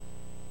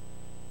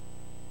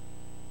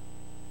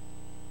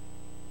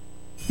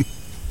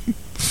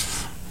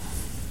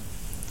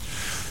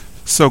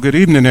So good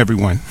evening,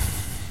 everyone.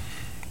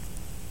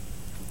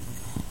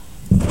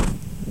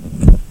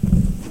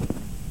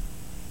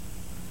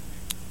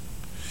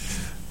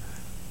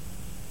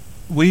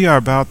 We are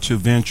about to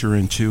venture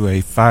into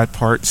a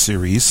 5-part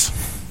series,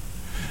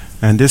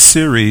 and this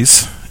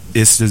series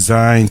is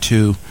designed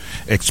to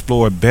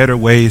explore better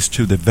ways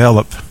to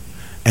develop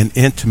an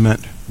intimate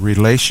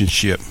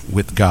relationship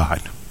with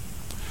God.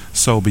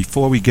 So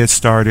before we get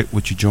started,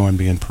 would you join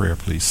me in prayer,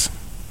 please?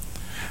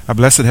 Our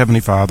blessed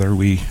Heavenly Father,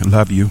 we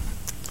love you.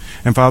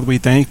 And Father, we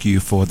thank you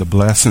for the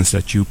blessings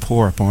that you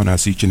pour upon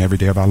us each and every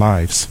day of our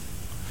lives.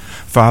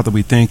 Father,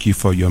 we thank you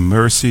for your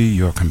mercy,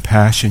 your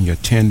compassion, your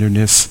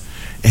tenderness,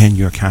 and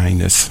your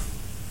kindness.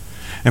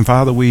 And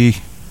Father, we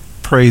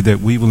pray that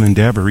we will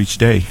endeavor each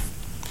day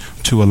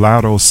to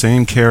allow those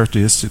same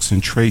characteristics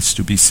and traits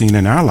to be seen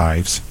in our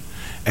lives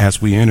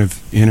as we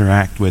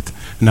interact with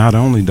not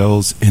only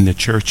those in the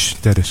church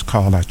that is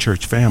called our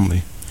church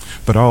family,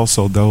 but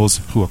also those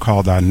who are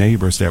called our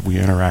neighbors that we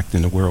interact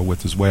in the world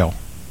with as well.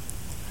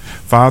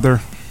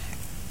 Father,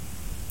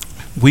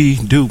 we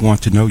do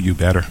want to know you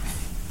better.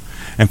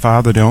 And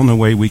Father, the only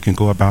way we can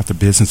go about the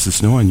business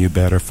of knowing you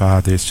better,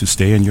 Father, is to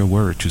stay in your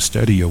word, to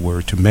study your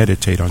word, to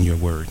meditate on your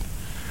word,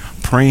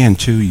 praying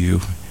to you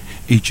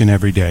each and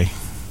every day.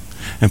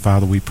 And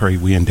Father, we pray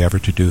we endeavor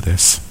to do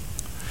this.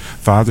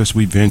 Father, as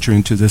we venture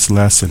into this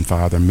lesson,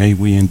 Father, may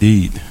we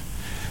indeed,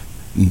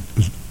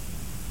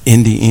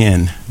 in the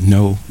end,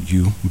 know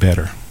you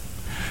better.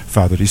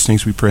 Father, these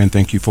things we pray and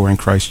thank you for in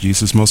Christ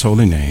Jesus' most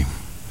holy name.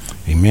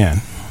 Amen.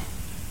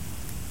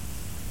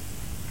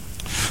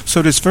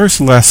 So this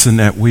first lesson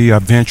that we are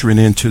venturing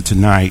into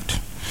tonight,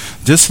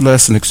 this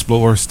lesson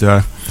explores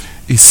the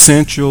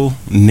essential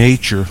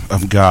nature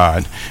of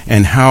God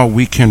and how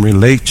we can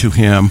relate to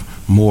him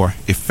more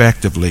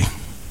effectively.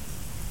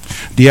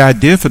 The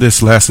idea for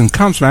this lesson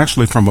comes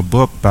actually from a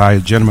book by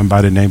a gentleman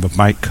by the name of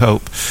Mike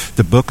Cope.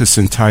 The book is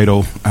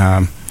entitled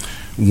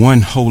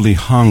One Holy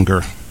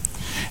Hunger.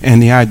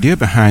 And the idea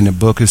behind the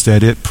book is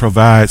that it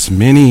provides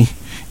many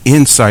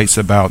insights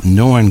about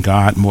knowing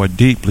God more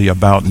deeply,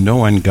 about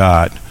knowing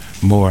God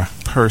more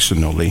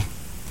personally.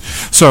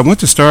 So I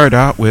want to start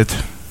out with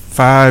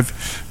 4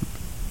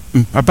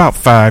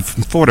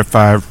 to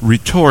 5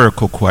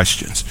 rhetorical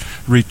questions.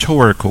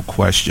 Rhetorical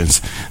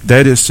questions.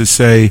 That is to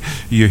say,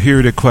 you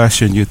hear the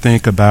question, you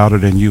think about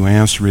it, and you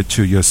answer it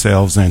to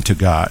yourselves and to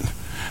God.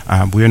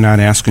 We're not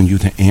asking you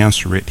to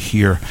answer it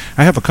here.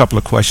 I have a couple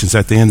of questions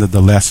at the end of the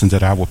lesson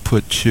that I will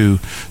put to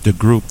the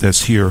group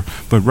that's here.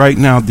 But right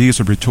now, these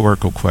are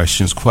rhetorical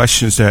questions,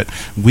 questions that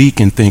we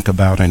can think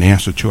about and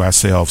answer to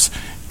ourselves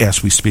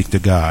as we speak to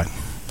God.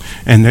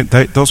 And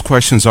those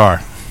questions are,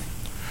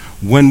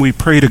 when we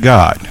pray to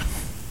God,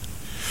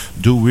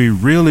 do we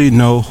really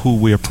know who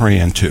we're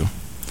praying to?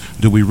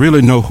 Do we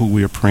really know who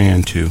we're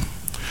praying to?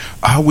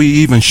 Are we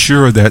even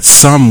sure that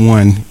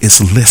someone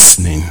is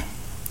listening?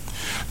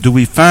 Do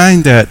we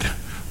find that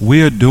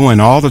we're doing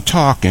all the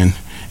talking,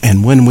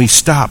 and when we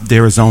stop,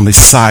 there is only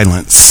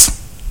silence?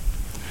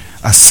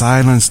 A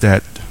silence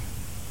that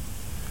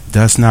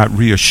does not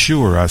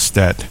reassure us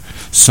that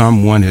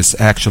someone has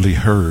actually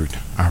heard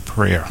our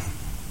prayer.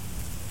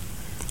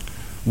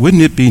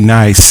 Wouldn't it be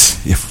nice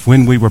if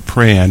when we were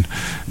praying,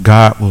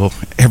 God will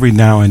every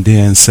now and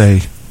then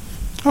say,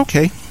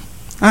 okay,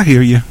 I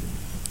hear you.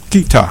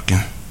 Keep talking.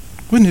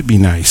 Wouldn't it be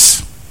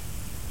nice?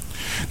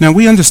 Now,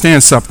 we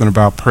understand something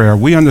about prayer.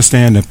 We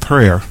understand that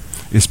prayer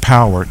is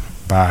powered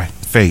by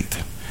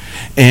faith.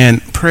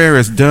 And prayer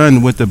is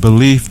done with the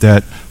belief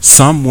that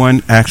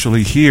someone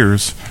actually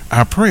hears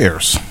our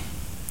prayers.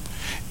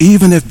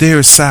 Even if there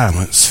is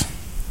silence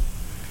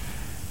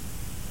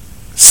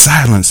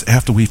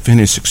after we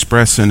finish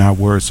expressing our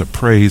words of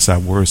praise, our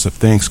words of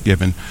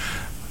thanksgiving,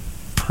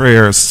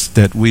 prayers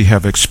that we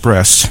have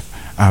expressed,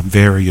 our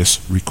various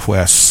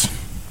requests.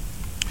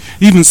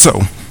 Even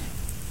so,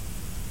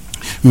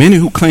 many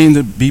who claim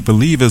to be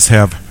believers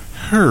have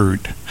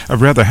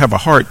have a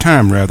hard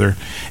time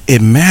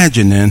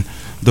imagining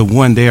the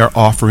one they are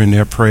offering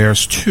their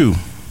prayers to.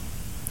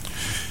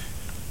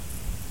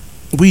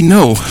 We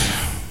know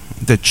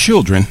that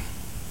children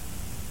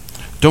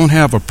don't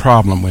have a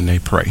problem when they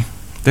pray.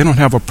 They don't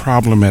have a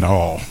problem at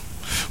all.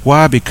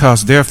 Why?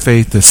 Because their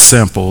faith is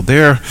simple.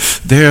 Their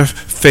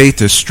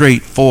faith is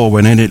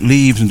straightforward, and it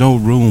leaves no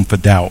room for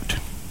doubt.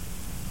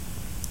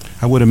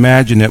 I would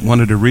imagine that one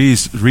of the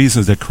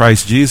reasons that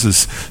Christ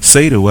Jesus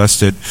say to us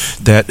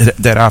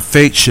that our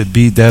faith should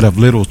be that of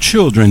little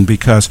children,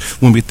 because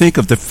when we think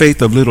of the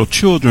faith of little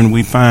children,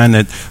 we find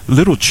that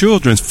little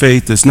children's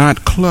faith is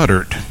not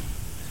cluttered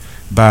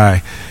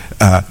by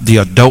the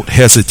adult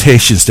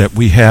hesitations that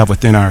we have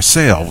within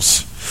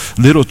ourselves.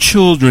 Little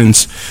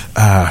children's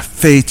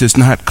faith is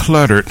not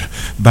cluttered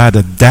by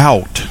the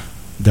doubt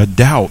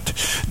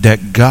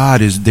that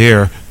God is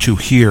there to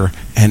hear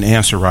and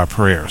answer our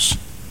prayers.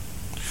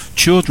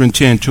 Children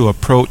tend to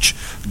approach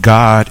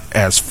God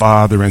as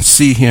Father and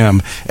see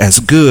him as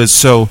good,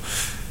 so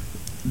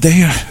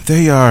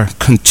they are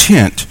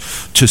content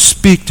to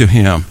speak to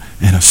him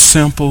in a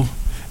simple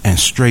and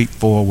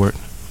straightforward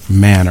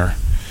manner.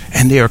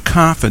 and they are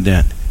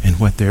confident in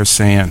what they're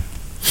saying.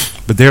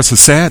 But there's a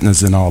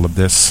sadness in all of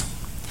this.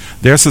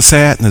 There's a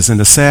sadness, and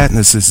the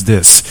sadness is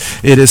this.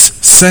 It is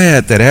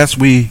sad that as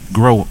we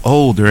grow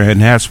older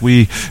and as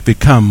we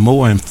become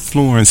more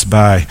influenced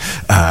by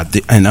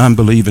an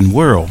unbelieving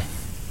world,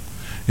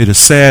 it is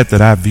sad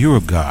that our view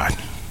of God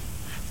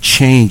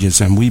changes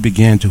and we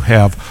begin to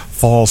have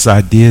false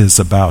ideas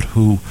about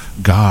who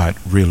God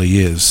really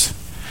is.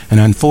 And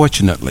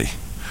unfortunately,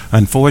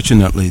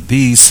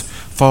 these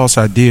false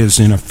ideas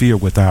interfere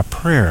with our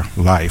prayer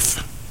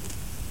life.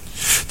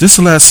 This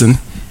lesson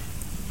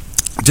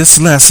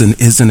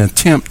is an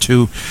attempt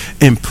to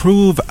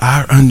improve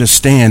our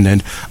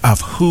understanding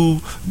of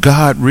who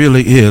God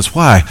really is.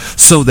 Why?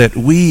 So that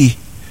we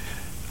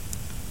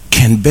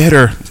can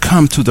better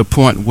come to the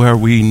point where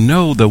we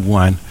know the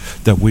one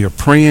that we are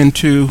praying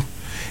to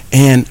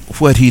and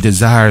what he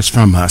desires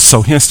from us.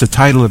 So hence the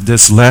title of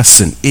this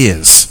lesson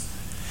is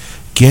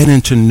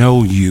Getting to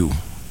Know You,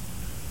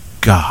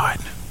 God.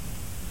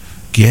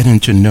 Getting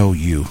to know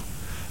you,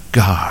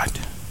 God.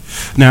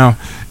 Now,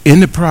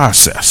 in the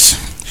process,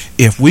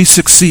 if we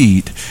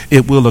succeed,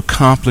 it will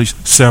accomplish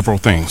several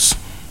things.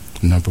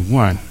 Number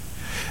one,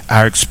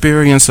 our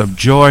experience of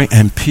joy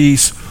and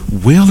peace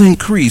will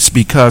increase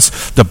because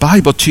the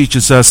Bible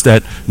teaches us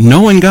that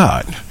knowing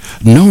God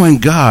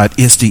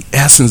is the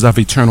essence of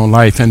eternal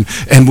life. And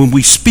when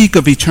we speak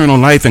of eternal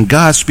life and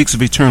God speaks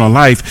of eternal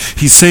life,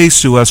 he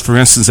says to us, for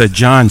instance, at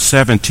John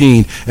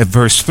 17 at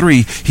verse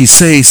 3, he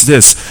says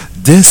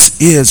this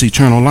is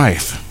eternal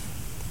life,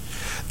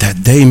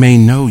 that they may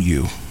know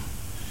you,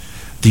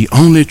 the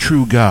only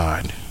true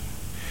God,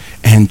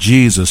 and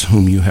Jesus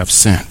whom you have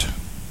sent.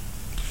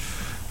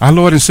 Our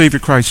Lord and Savior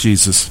Christ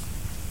Jesus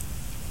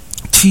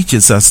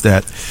teaches us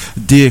that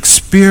the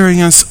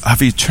experience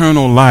of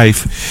eternal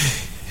life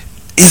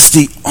is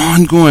the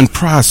ongoing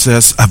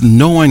process of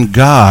knowing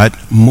God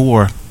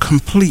more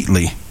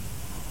completely.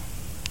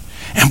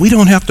 And we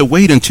don't have to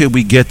wait until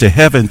we get to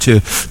heaven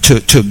to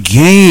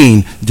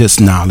gain this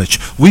knowledge.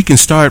 We can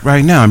start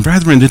right now. And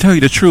brethren, to tell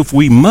you the truth,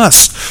 we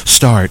must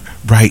start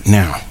right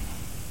now.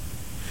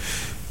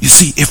 You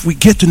see, if we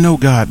get to know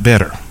God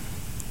better,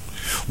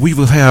 we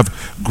will have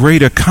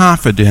greater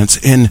confidence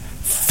in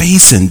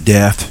facing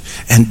death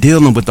and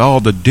dealing with all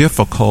the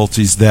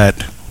difficulties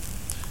that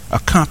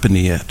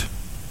accompany it.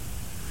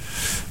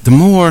 The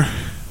more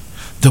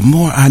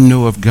I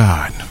know of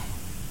God,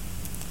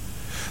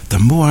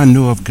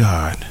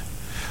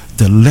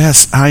 the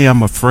less I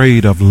am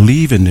afraid of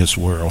leaving this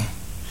world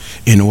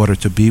in order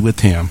to be with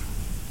him.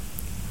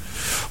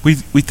 We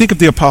think of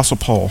the Apostle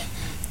Paul.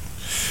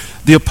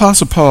 The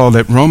Apostle Paul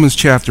at Romans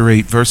chapter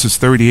 8, verses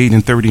 38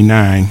 and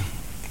 39,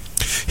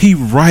 he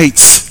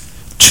writes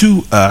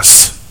to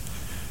us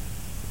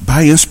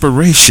by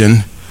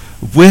inspiration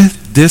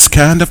with this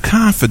kind of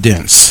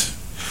confidence.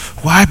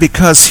 Why?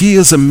 Because he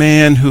is a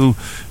man who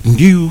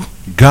knew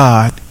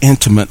God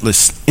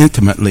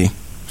intimately.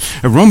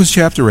 In Romans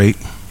chapter 8,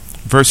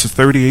 verses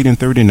 38 and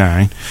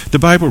 39, the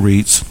Bible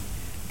reads,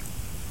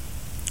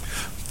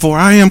 "For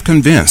I am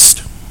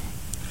convinced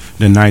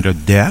that neither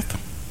death,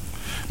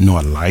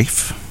 nor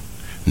life,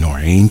 nor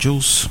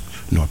angels,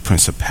 nor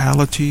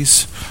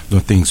principalities,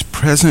 nor things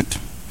present,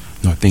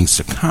 nor things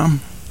to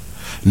come,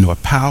 nor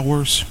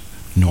powers,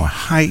 nor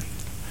height,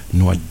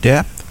 nor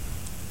depth,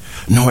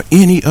 nor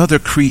any other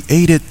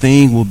created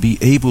thing will be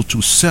able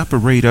to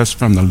separate us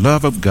from the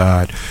love of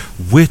God,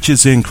 which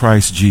is in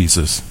Christ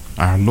Jesus,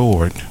 our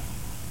Lord."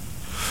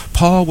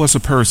 Paul was a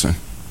person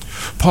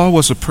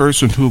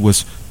who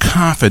was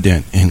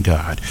confident in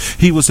God.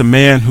 He was a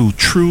man who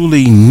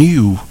truly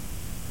knew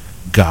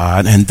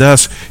God, and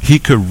thus he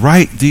could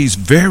write these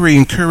very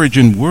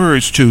encouraging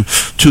words to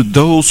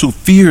those who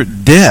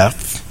feared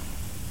death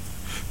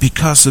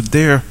because of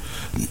their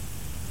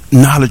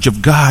knowledge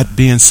of God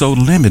being so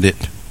limited.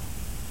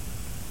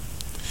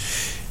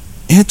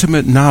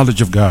 Intimate knowledge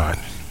of God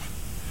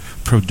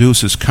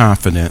produces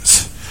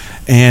confidence,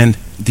 and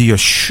the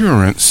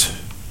assurance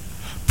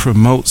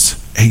promotes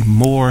a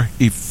more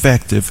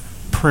effective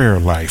prayer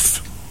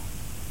life.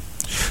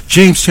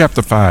 James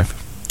chapter 5,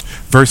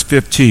 verse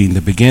 15,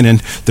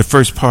 the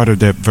first part of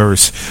that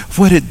verse,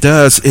 what it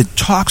does, it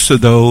talks to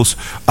those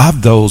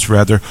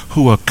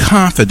who are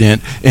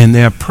confident in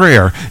their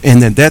prayer.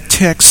 And then that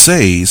text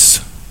says,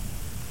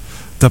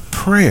 the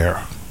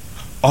prayer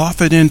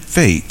offered in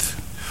faith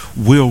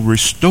will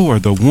restore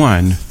the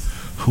one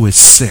who is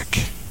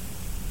sick.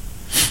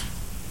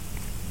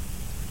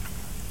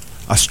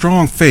 A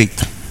strong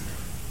faith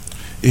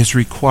is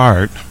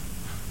required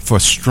for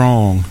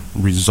strong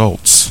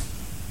results.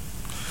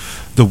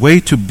 The way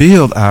to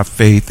build our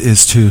faith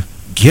is to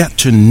get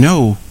to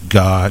know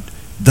God,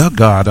 the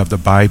God of the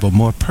Bible,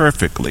 more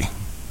perfectly.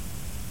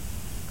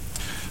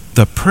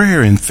 The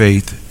prayer in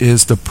faith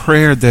is the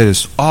prayer that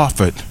is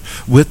offered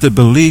with the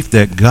belief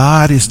that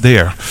God is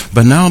there.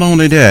 But not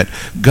only that,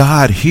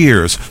 God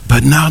hears.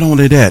 But not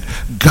only that,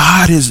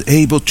 God is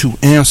able to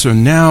answer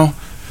now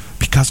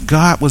because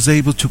God was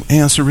able to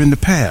answer in the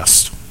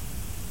past.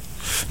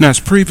 Now, as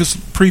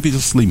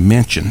previously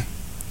mentioned,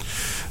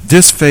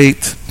 this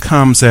faith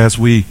comes as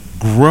we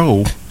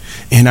grow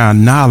in our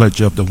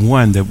knowledge of the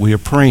one that we are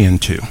praying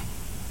to.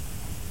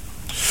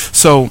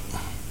 So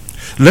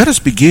let us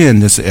begin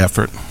this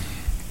effort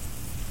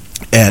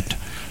at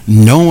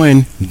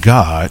knowing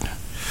God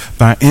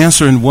by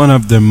answering one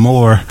of the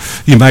more,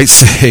 you might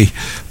say,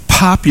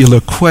 popular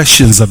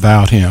questions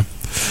about him.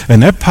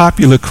 And that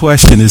popular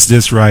question is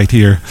this right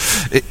here.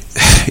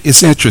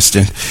 It's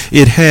interesting.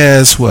 It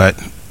has,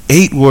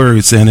 8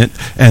 words in it,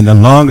 and the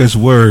longest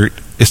word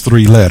is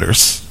 3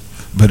 letters.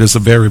 But it's a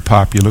very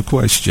popular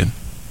question.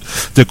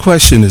 The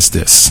question is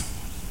this: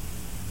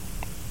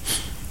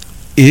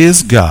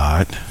 is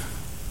God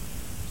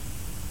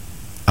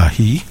a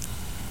he,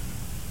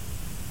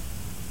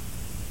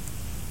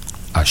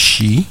 a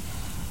she,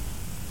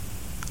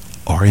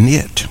 or an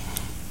it?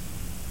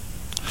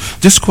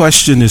 This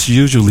question is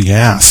usually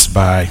asked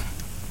by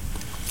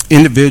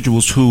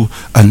individuals who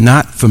are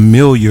not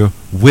familiar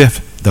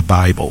with the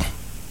Bible.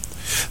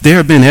 There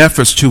have been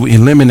efforts to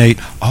eliminate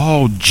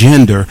all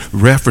gender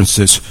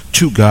references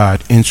to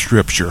God in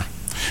Scripture.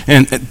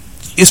 And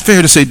it's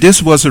fair to say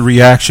this was a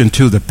reaction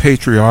to the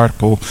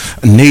patriarchal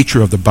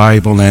nature of the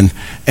Bible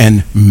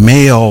and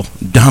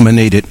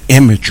male-dominated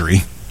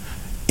imagery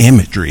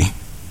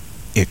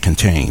it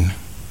contained.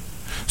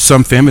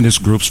 Some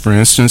feminist groups, for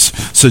instance,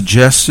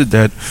 suggested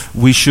that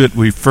we should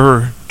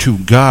refer to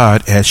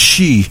God as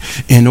she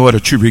in order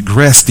to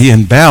regress the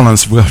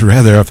imbalance,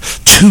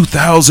 of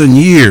 2,000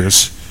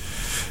 years.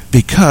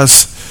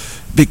 Because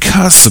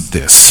of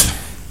this,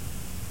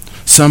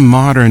 some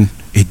modern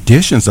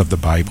editions of the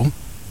Bible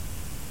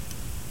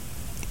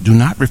do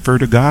not refer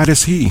to God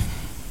as he.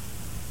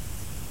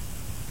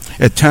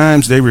 At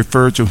times they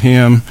refer to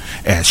him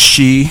as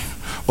she,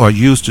 or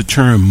use the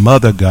term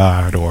Mother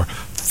God or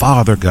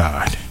Father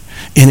God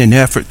in an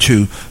effort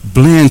to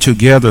blend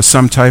together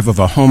some type of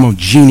a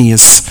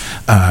homogeneous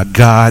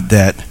God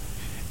that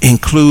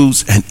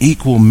includes an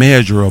equal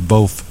measure of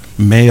both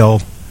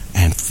male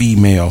and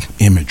female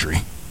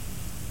imagery.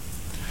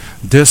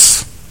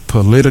 This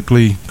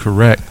politically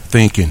correct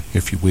thinking,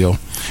 if you will,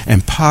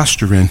 and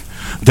posturing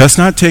does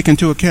not take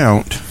into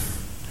account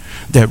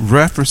that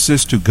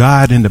references to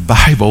God in the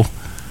Bible,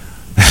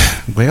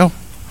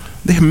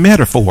 they're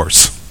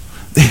metaphors.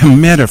 They are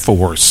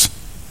metaphors.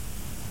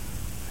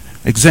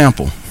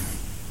 Example,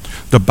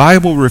 the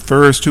Bible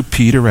refers to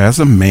Peter as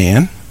a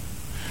man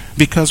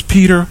because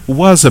Peter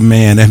was a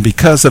man, and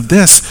because of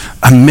this,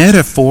 a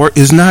metaphor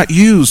is not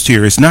used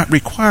here. It's not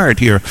required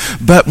here.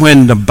 But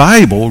when the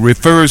Bible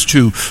refers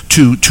to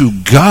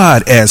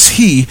God as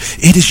he,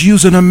 it is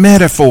using a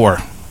metaphor.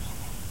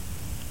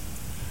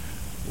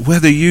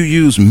 Whether you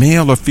use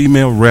male or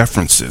female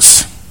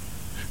references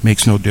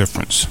makes no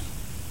difference.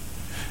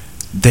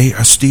 They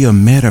are still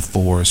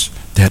metaphors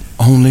that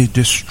only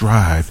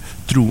describe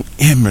through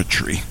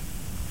imagery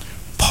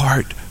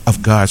part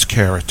of God's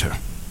character.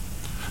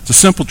 The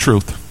simple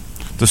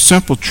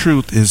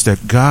truth is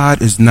that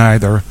God is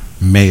neither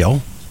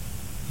male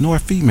nor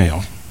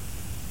female.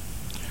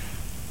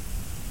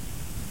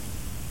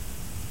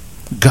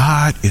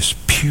 God is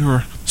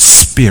pure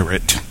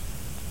spirit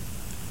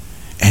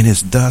and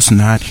is thus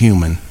not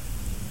human,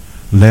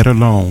 let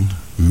alone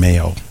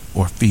male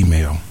or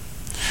female.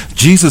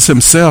 Jesus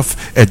himself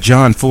at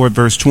John 4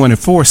 verse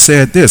 24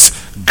 said this: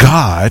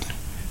 God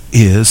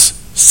is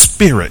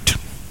spirit.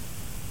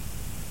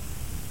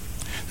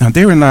 Now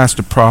therein lies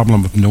the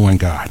problem of knowing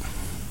God.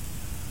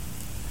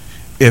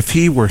 If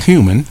he were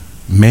human,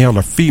 male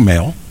or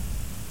female,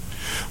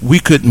 we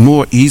could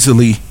more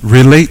easily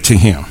relate to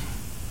him.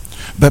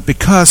 But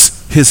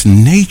because his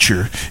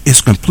nature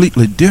is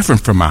completely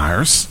different from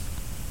ours,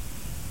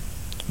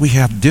 we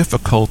have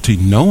difficulty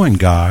knowing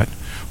God.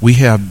 We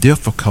have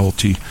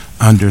difficulty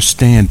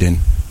understanding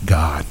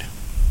God.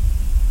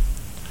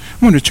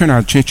 I want to turn our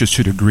attention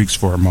to the Greeks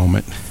for a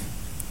moment.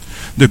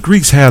 The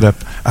Greeks had a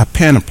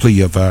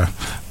panoply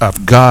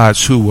of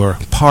gods who were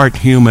part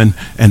human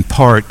and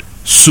part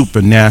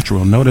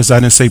supernatural. Notice I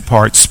didn't say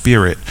part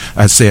spirit.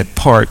 I said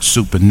part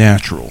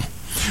supernatural.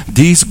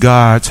 These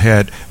gods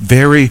had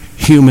very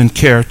human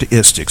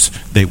characteristics.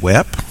 They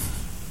wept.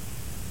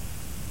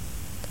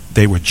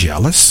 They were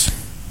jealous.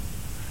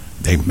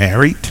 They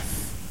married.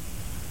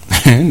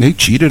 And they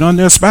cheated on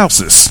their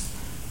spouses.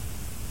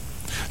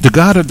 The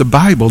God of the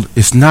Bible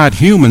is not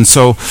human,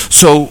 so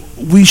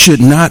we should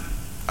not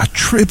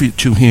attribute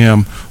to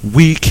him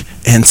weak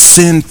and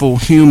sinful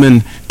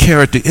human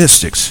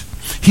characteristics.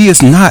 He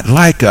is not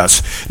like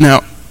us.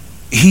 Now,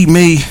 we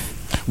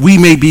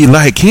may be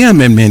like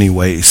him in many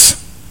ways,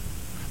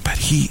 but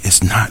he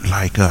is not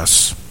like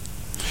us.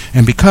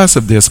 And because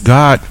of this,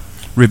 God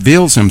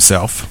reveals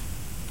himself.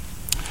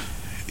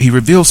 He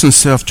reveals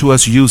himself to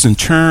us using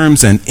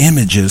terms and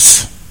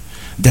images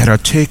that are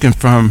taken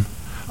from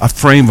a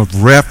frame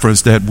of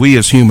reference that we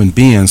as human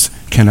beings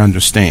can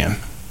understand.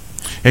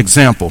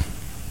 Example,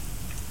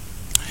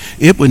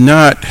 it would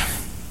not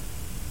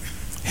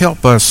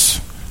help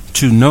us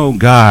to know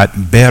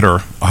God better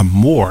or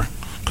more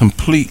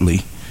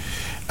completely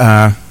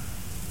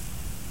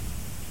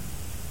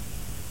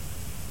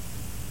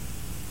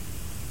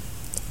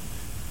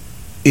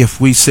if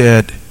we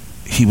said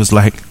he was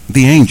like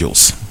the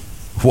angels.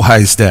 Why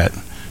is that?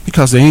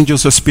 Because the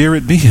angels are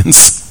spirit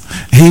beings.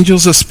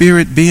 Angels are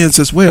spirit beings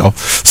as well.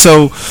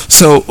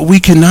 So we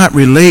cannot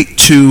relate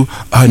to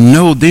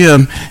know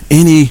them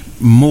any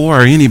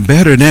more or any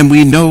better than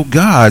we know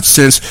God,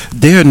 since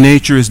their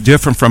nature is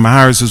different from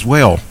ours as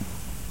well.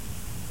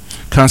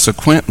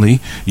 Consequently,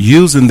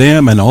 using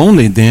them and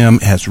only them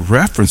as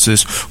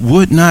references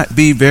would not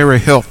be very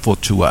helpful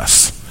to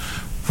us.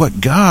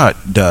 What God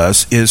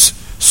does is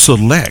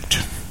select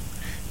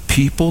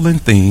people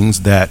and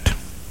things that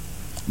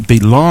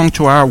belong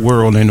to our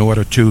world in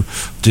order to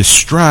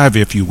describe,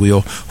 if you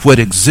will, what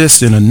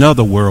exists in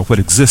another world, what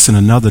exists in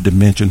another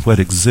dimension, what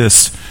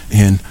exists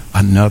in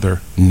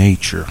another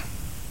nature.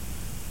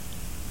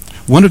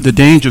 One of the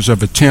dangers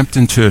of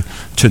attempting to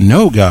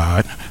know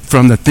God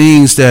from the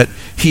things that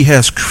he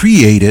has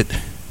created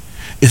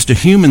is the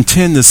human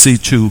tendency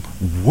to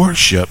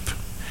worship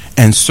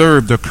and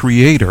serve the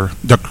creator,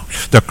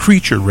 the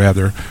creature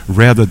rather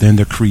than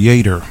the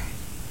creator.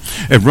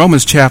 In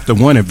Romans chapter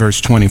 1 at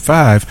verse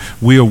 25,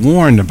 we are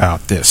warned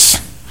about this.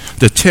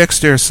 The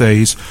text there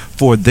says,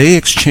 "For they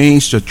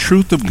exchanged the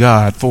truth of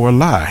God for a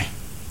lie,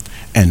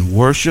 and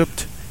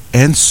worshipped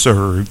and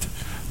served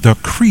the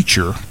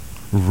creature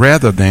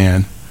rather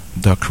than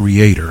the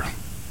Creator,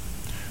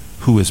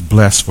 who is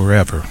blessed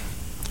forever."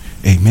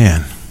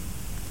 Amen.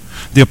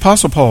 The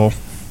Apostle Paul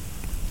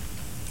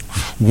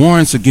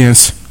warns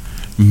against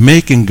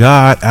making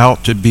God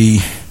out to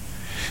be,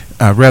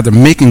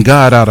 making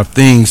God out of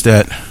things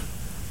that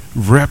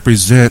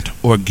represent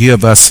or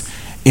give us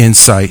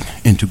insight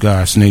into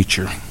God's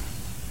nature.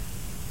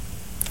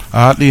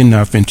 Oddly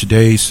enough, in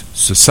today's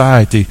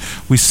society,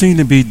 we seem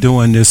to be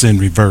doing this in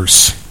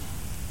reverse.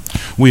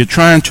 We're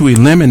trying to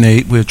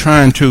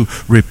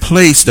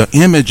replace the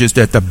images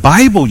that the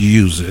Bible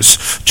uses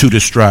to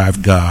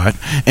describe God,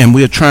 and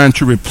we're trying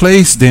to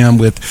replace them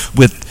with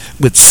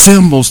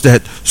symbols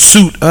that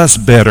suit us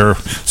better,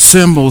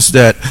 symbols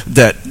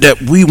that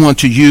we want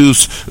to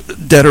use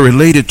that are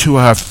related to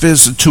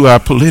our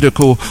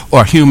political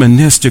or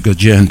humanistic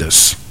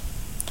agendas.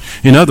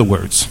 In other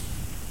words,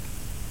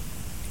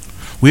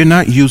 we're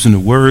not using the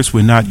words,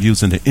 we're not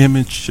using the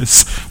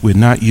images, we're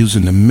not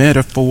using the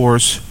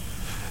metaphors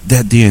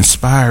that the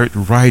inspired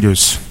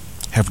writers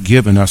have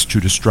given us to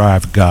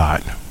describe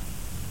God.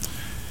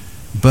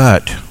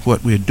 But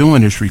what we're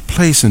doing is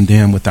replacing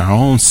them with our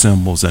own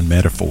symbols and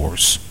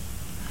metaphors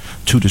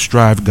to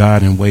describe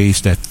God in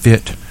ways that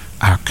fit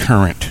our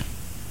current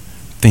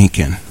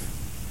thinking.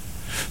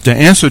 The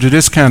answer to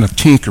this kind of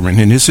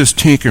tinkering, and this is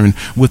tinkering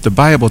with the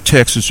Bible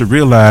text, is to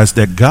realize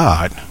that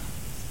God,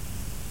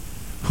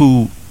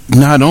 who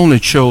not only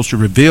chose to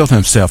reveal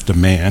himself to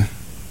man,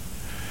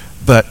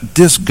 but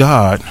this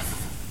God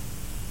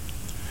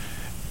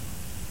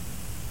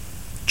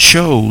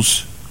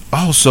chose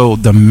also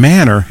the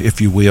manner,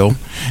 if you will,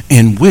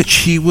 in which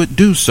he would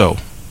do so.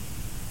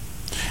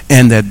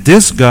 And that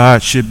this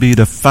God should be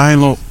the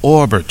final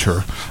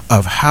arbiter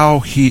of how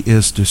he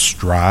is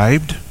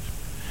described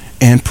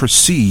and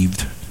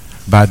perceived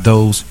by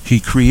those he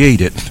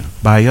created,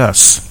 by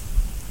us.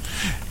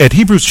 At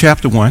Hebrews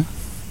chapter 1,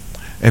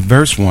 at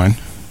verse 1,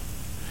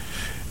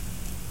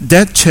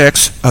 that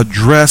text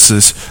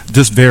addresses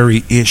this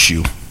very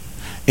issue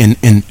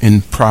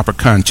in proper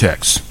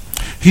context.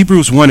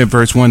 Hebrews 1 and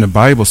verse 1, the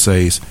Bible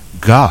says,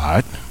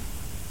 God,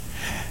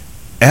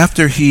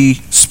 after he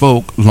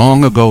spoke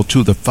long ago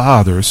to the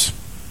fathers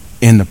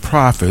in the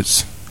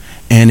prophets,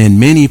 and in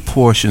many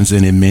portions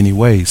and in many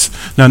ways.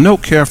 Now,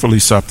 note carefully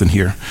something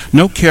here.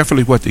 Note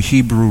carefully what the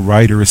Hebrew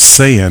writer is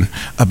saying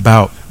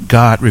about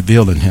God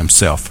revealing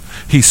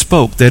himself. He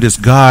spoke, that is,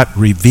 God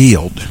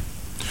revealed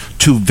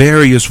to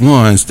various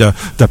ones,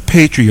 the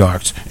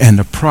patriarchs and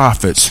the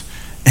prophets,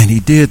 and he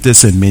did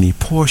this in many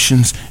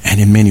portions and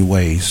in many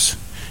ways.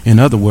 In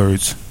other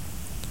words,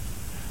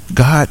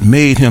 God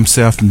made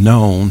himself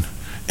known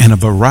in a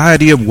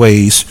variety of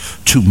ways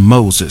to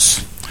Moses.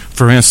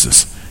 For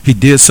instance, he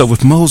did so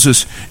with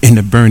Moses in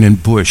the burning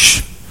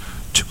bush,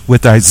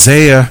 with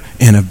Isaiah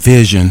in a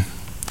vision.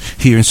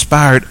 He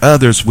inspired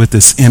others with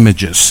his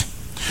images,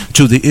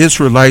 to the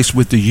Israelites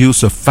with the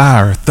use of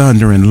fire,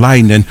 thunder, and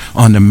lightning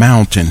on the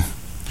mountain.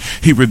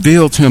 He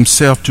revealed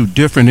himself to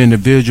different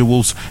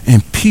individuals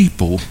and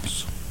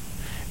peoples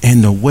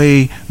in the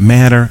way,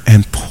 manner,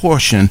 and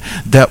portion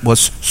that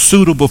was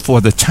suitable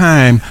for the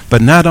time,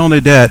 but not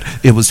only that,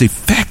 it was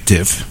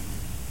effective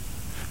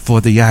for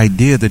the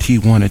idea that he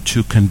wanted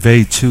to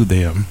convey to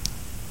them.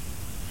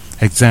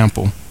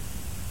 Example,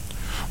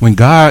 when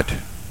God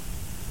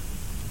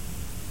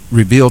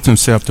revealed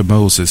himself to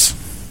Moses,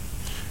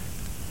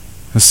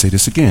 let's say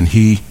this again,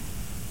 he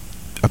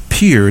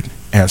appeared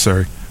as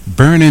a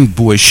burning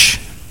bush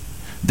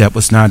that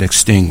was not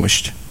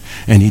extinguished.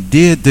 And he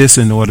did this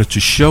in order to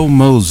show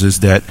Moses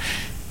that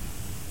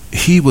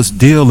he was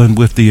dealing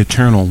with the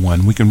Eternal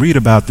One. We can read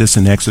about this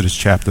in Exodus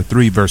chapter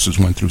 3, verses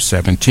 1 through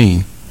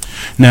 17.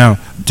 Now,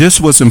 this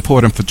was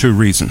important for two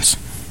reasons.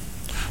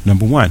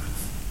 Number one,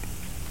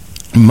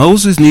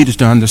 Moses needed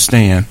to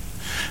understand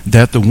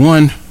that the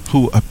one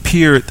who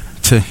appeared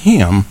to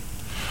him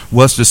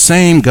was the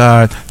same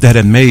God that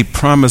had made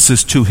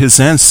promises to his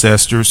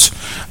ancestors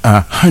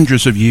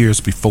hundreds of years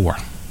before.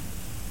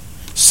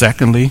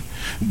 Secondly,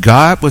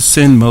 God would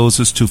send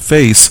Moses to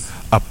face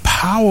a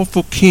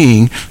powerful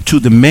king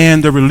to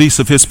demand the release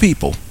of his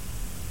people.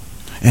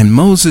 And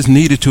Moses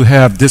needed to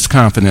have this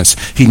confidence.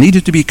 He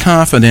needed to be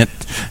confident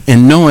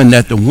in knowing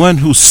that the one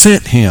who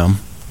sent him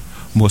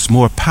was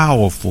more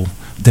powerful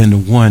than the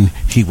one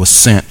he was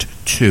sent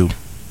to.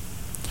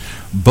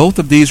 Both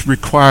of these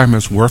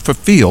requirements were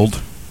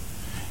fulfilled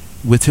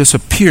with his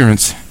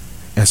appearance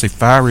as a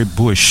fiery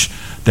bush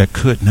that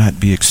could not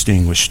be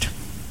extinguished.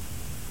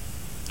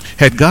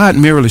 Had God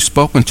merely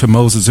spoken to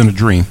Moses in a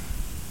dream,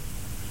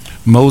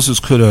 Moses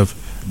could have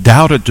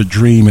doubted the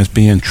dream as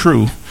being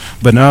true,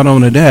 but not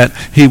only that,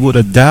 he would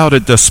have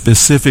doubted the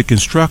specific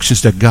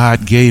instructions that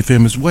God gave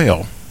him as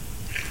well.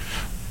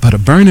 But a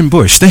burning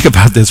bush, think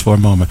about this for a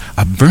moment,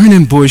 a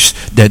burning bush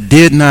that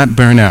did not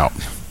burn out,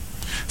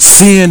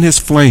 seeing his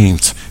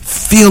flames,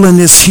 feeling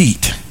his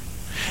heat,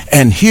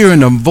 and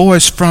hearing a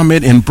voice from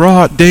it in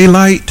broad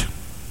daylight,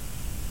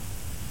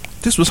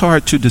 this was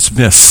hard to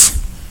dismiss.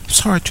 It was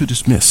hard to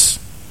dismiss.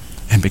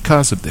 And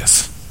because of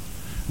this,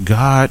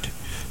 God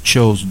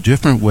chose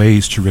different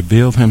ways to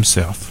reveal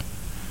himself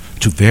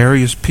to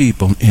various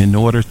people in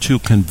order to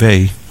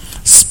convey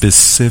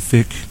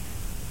specific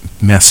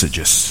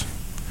messages.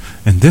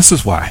 And this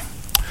is why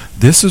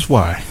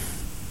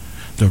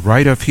the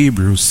writer of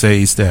Hebrews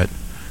says that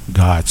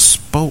God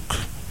spoke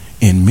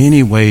in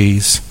many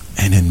ways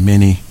and in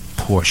many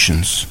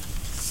portions.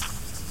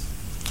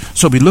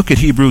 So we look at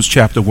Hebrews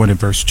chapter 1 and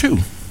verse 2,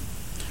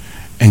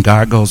 and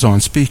God goes on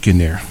speaking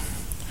there.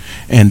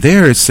 And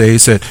there it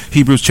says that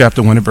Hebrews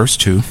chapter 1 and verse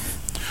 2,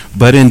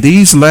 but in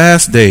these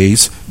last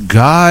days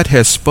God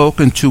has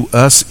spoken to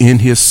us in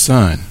his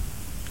Son,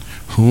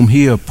 whom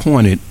he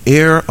appointed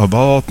heir of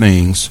all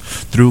things,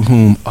 through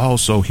whom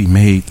also he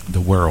made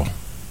the world.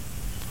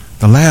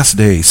 The last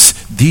days,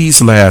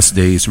 these last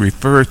days,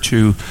 refer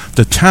to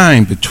the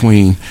time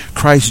between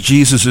Christ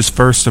Jesus'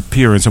 first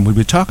appearance. And when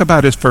we talk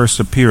about his first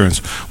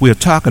appearance, we are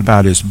talking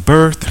about his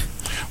birth.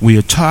 We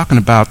are talking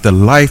about the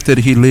life that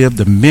he lived,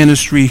 the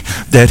ministry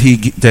that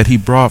he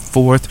brought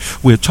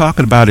forth. We're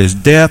talking about his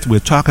death. We're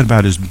talking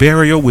about his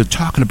burial. We're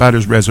talking about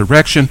his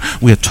resurrection.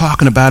 We're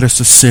talking about his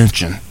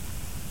ascension.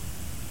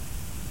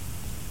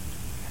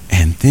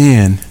 And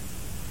then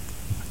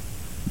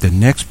the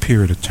next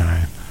period of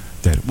time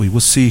that we will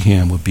see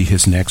him will be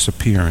his next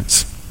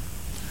appearance.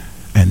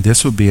 And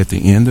this will be at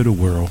the end of the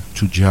world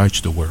to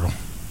judge the world.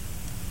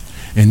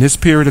 In this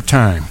period of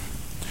time,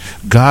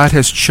 God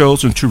has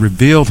chosen to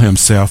reveal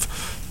himself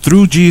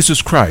through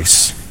Jesus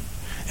Christ.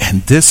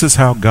 And this is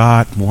how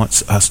God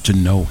wants us to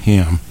know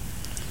him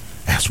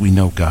as we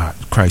know God,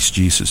 Christ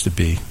Jesus to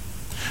be.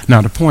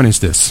 Now the point is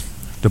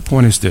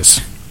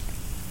this.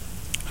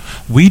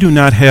 We do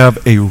not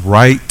have a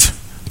right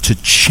to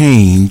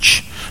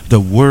change the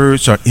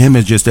words or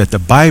images that the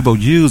Bible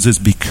uses,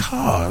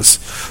 because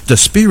the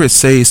Spirit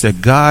says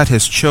that God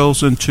has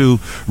chosen to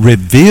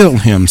reveal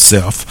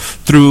himself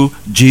through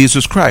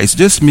Jesus Christ.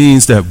 This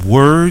means that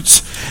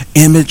words,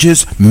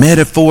 images,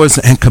 metaphors,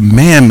 and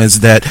commandments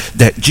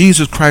that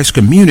Jesus Christ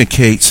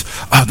communicates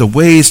are the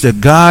ways that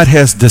God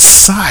has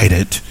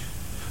decided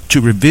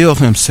to reveal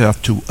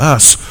himself to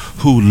us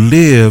who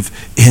live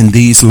in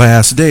these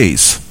last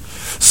days.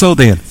 So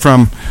then,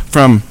 from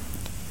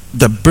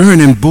the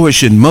burning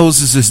bush in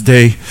Moses'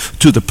 day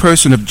to the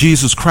person of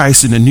Jesus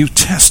Christ in the New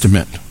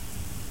Testament,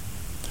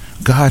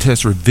 God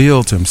has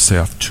revealed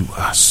himself to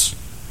us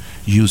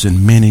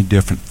using many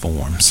different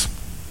forms.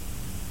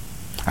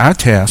 Our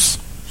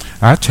task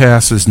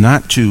is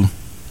not to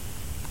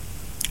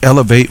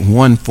elevate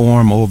one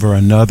form over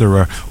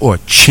another or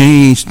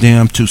change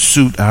them to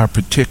suit our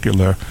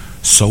particular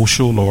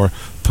social or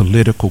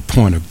political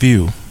point of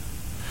view,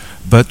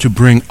 but to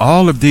bring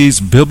all of these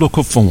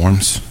biblical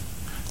forms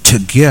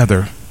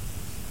together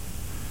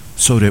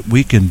so that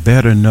we can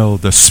better know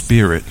the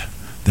Spirit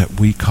that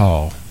we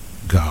call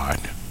God.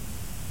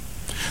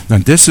 Now,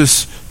 this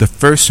is the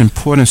first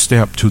important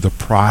step to the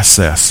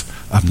process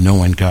of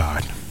knowing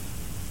God.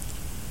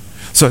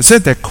 So it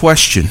said that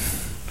question,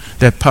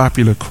 that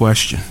popular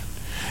question,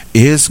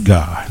 is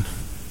God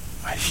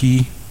a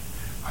he,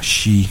 a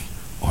she,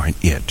 or an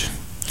it?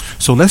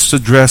 So let's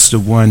address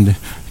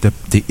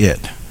the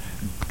it.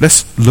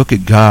 Let's look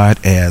at God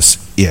as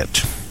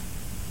it.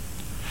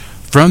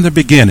 From the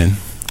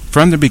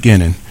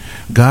beginning,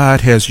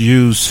 God has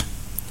used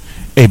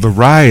a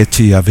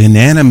variety of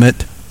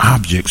inanimate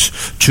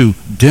objects to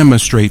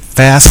demonstrate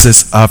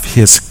facets of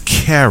his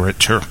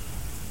character.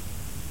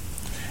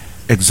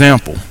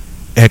 Example,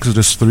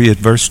 Exodus 3 at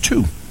verse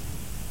 2.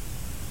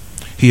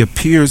 He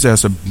appears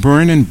as a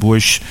burning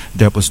bush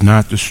that was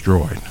not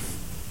destroyed.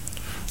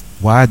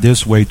 Why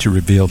this way to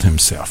reveal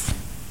himself?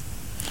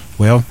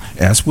 Well,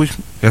 as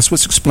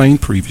was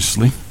explained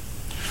previously,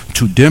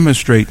 to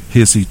demonstrate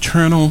his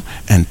eternal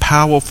and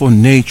powerful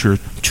nature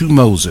to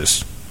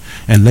Moses.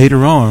 And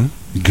later on,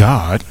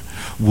 God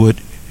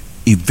would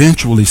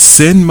eventually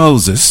send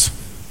Moses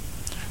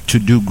to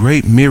do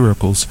great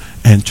miracles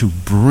and to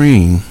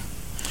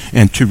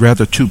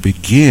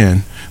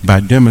begin by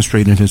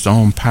demonstrating his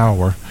own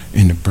power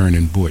in the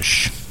burning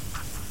bush.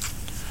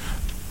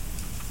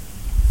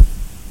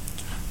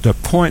 The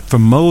point for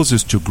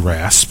Moses to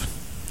grasp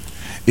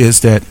is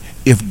that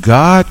if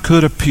God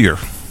could appear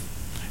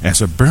as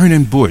a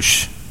burning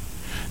bush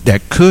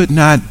that could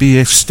not be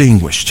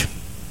extinguished,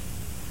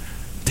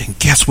 then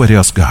guess what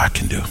else God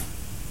can do?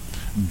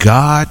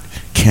 God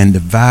can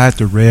divide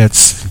the Red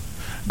Sea.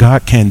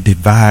 God can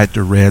divide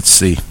the Red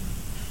Sea.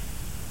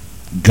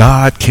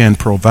 God can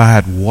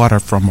provide water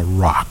from a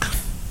rock.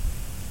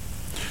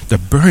 The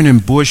burning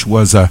bush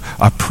was a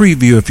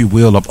preview, if you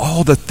will, of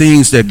all the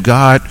things that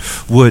God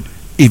would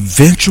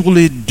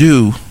eventually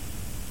do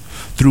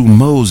through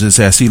Moses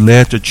as he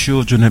led the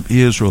children of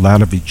Israel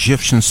out of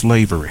Egyptian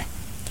slavery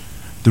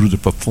through the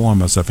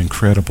performance of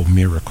incredible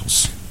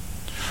miracles.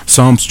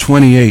 Psalms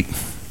 28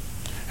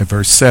 at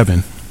verse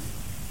 7,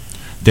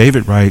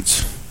 David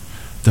writes,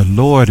 "The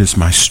Lord is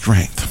my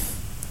strength.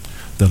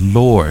 The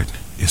Lord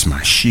is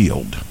my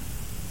shield."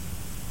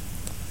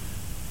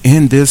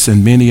 In this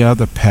and many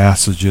other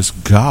passages,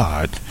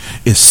 God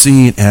is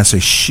seen as a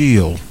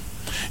shield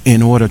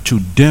in order to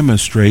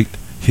demonstrate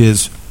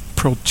his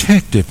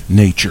protective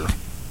nature.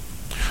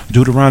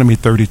 Deuteronomy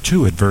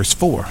 32 at verse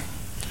 4,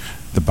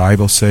 the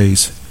Bible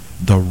says,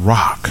 "The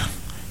rock,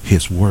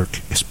 his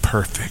work is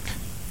perfect."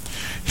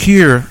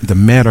 Here, the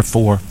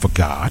metaphor for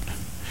God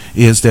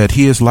is that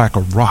he is like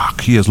a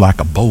rock. He is like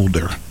a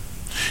boulder.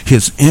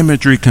 His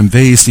imagery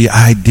conveys the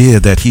idea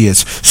that he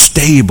is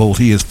stable,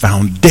 he is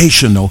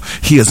foundational,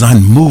 he is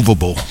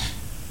unmovable.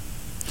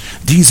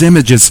 These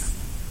images,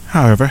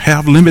 however,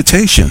 have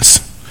limitations.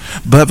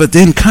 But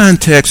within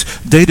context,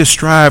 they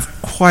describe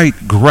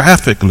quite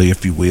graphically,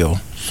 if you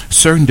will,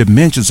 certain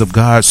dimensions of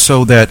God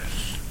so that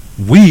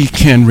we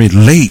can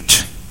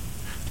relate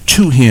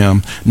to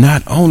him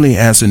not only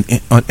as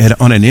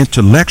on an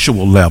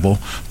intellectual level,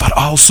 but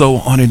also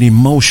on an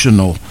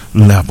emotional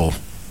level.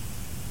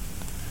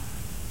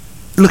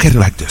 Look at it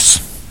like this.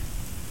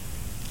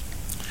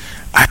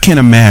 I can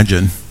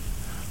imagine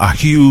a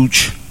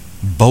huge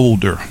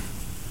boulder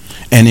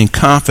and in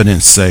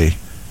confidence say,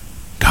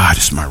 "God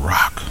is my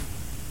rock."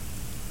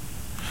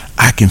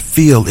 I can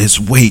feel its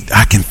weight.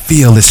 I can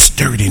feel its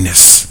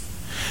sturdiness.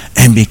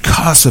 And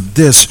because of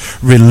this,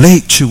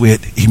 relate to it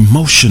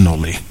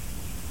emotionally.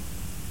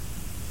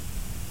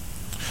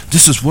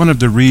 This is one of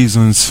the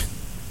reasons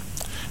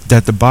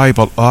that the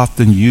Bible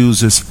often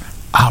uses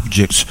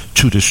objects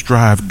to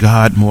describe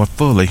God more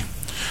fully.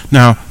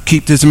 Now,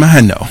 keep this in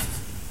mind, though.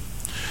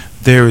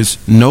 There is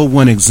no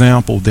one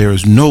example, there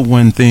is no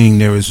one thing,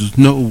 there is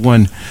no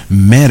one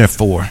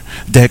metaphor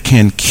that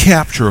can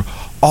capture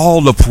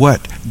all of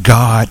what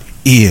God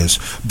is.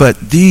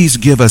 But these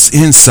give us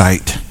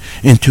insight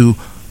into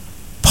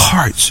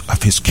parts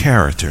of his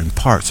character and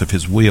parts of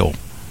his will.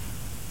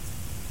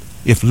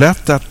 It is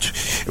left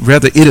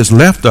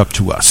up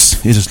to us.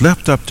 It is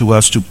left up to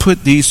us to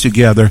put these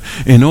together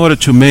in order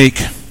to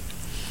make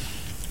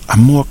a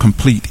more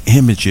complete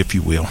image, if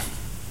you will,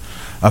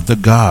 of the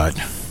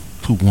God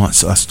who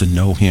wants us to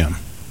know him.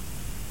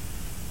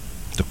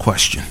 The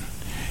question,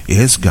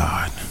 is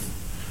God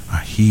a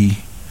he,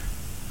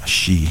 a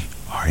she,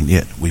 or an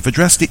it? We've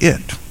addressed the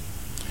it.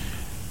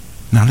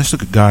 Now let's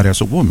look at God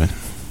as a woman.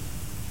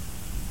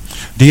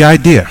 The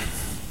idea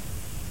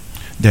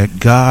that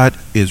God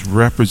is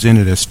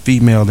represented as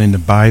female in the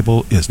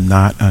Bible is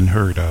not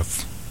unheard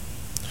of.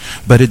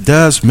 But it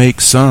does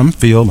make some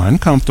feel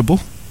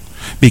uncomfortable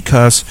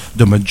because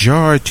the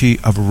majority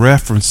of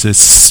references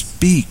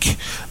speak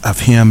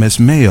of him as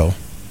male.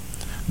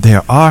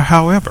 There are,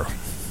 however,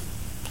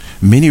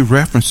 many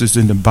references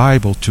in the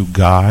Bible to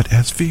God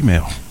as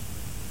female.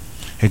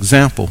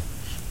 Example,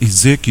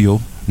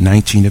 Ezekiel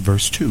 19 and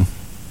verse 2.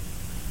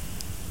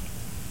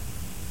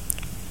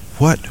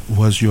 What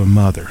was your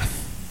mother?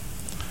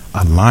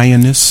 A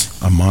lioness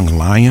among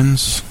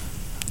lions,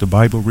 the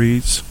Bible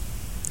reads.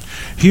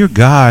 Here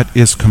God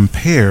is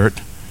compared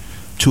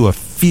to a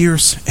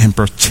fierce and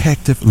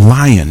protective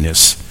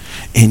lioness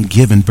in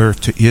giving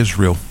birth to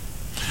Israel.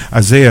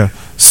 Isaiah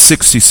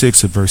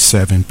 66 verse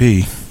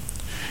 7b.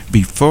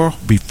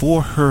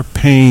 Before her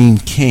pain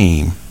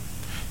came,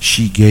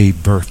 she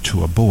gave birth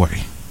to a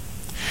boy.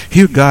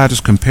 Here God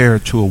is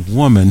compared to a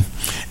woman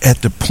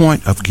at the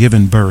point of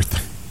giving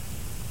birth.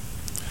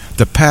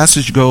 The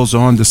passage goes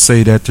on to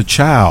say that the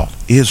child,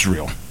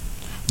 Israel,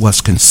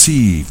 was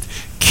conceived,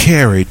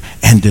 carried,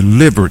 and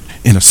delivered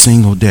in a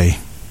single day.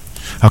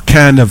 A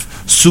kind of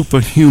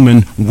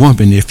superhuman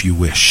woman, if you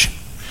wish.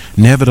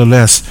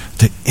 Nevertheless,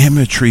 the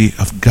imagery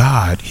of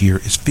God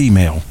here is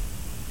female.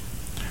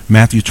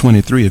 Matthew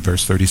 23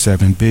 verse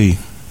 37b.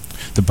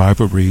 The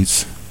Bible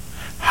reads,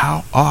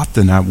 "How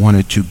often I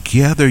wanted to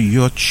gather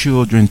your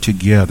children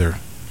together,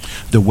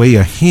 the way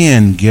a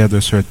hen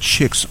gathers her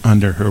chicks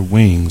under her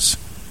wings,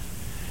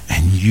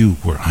 and you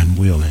were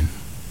unwilling."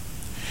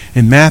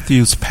 In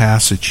Matthew's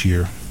passage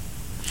here,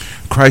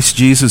 Christ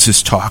Jesus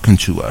is talking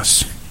to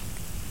us.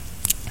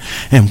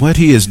 And what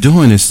he is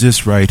doing is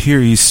this right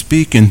here. He's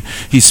speaking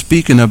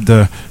of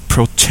the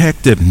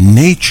protective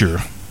nature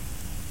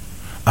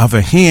of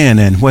a hen,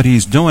 and what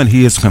he's doing,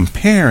 he is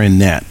comparing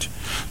that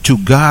to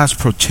God's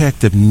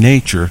protective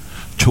nature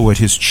toward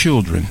his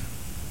children.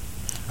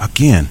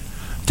 Again,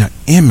 the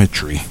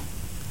imagery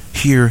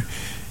here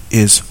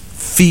is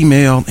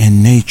female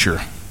in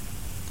nature.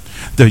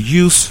 The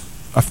use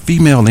of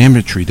female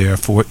imagery,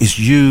 therefore, is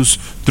used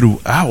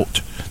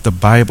throughout the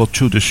Bible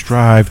to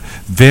describe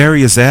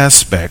various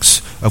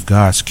aspects of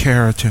God's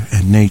character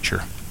and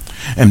nature.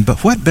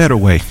 But what better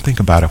way, think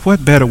about it,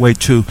 what better way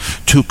to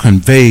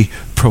convey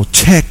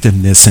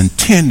protectiveness and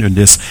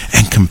tenderness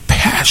and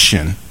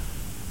compassion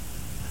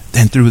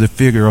than through the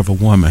figure of a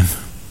woman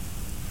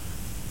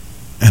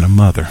and a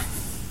mother?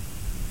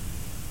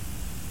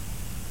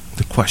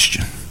 The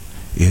question,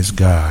 is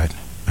God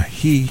a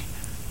he,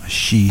 a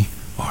she,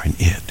 or an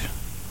it?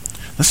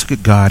 Let's look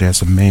at God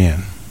as a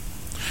man.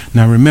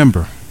 Now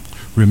remember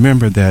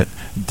that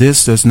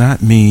this does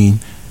not mean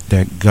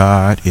that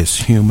God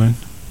is human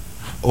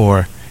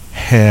or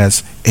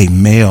has a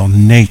male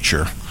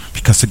nature,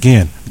 because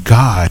again,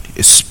 God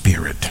is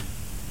spirit.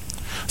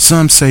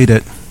 Some say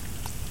that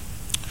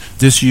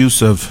this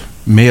use of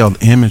male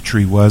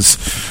imagery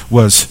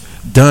was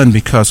done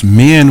because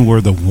men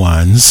were the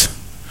ones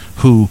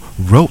who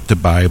wrote the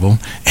Bible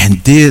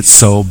and did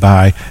so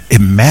by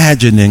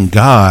imagining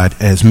God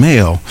as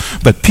male.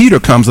 But Peter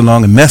comes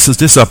along and messes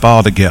this up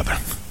altogether.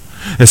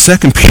 In 2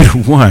 Peter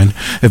 1,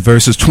 at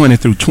verses 20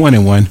 through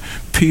 21,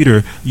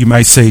 Peter, you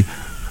might say,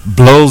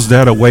 blows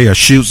that away or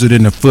shoots it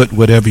in the foot,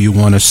 whatever you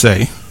want to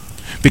say.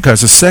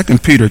 Because in 2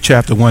 Peter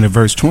chapter 1 and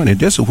verse 20,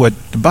 this is what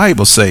the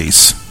Bible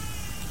says.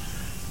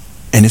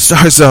 And it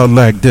starts out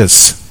like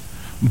this.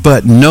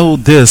 But know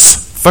this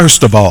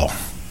first of all.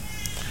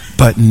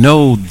 But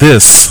know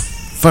this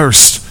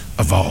first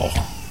of all,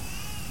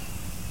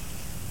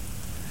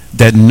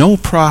 that no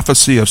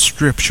prophecy of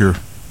Scripture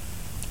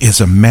is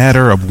a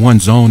matter of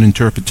one's own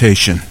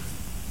interpretation.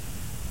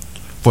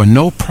 For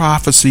no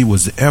prophecy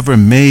was ever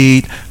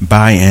made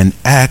by an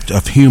act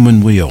of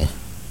human will,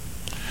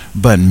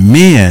 but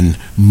men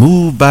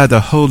moved by the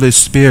Holy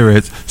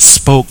Spirit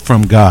spoke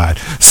from God.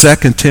 2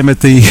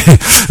 Timothy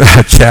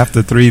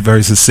chapter 3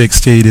 verses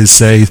 16, it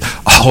says,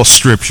 all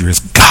Scripture is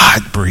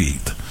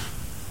God-breathed.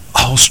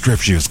 All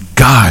Scripture is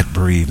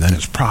God-breathed and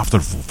is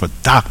profitable for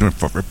doctrine,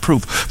 for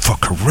reproof, for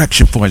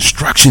correction, for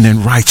instruction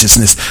in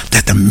righteousness,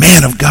 that the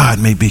man of God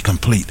may be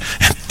complete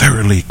and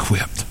thoroughly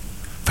equipped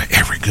for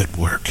every good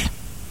work.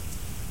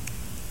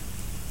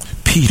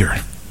 Peter,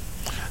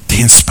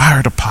 the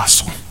inspired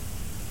apostle,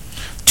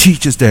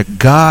 teaches that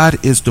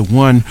God is the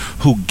one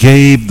who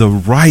gave the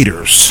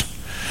writers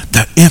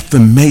the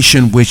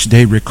information which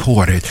they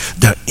recorded.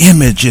 The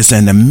images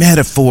and the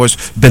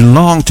metaphors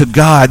belong to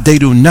God. They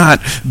do not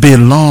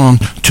belong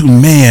to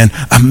man.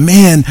 A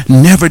man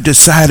never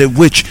decided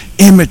which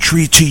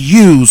imagery to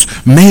use,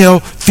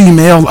 male,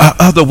 female, or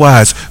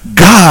otherwise.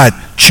 God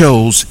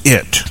chose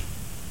it.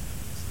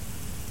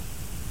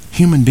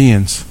 Human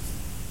beings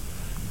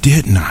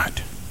did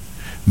not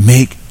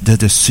make the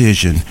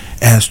decision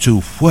as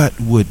to what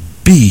would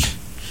be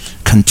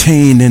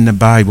contained in the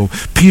Bible.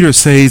 Peter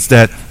says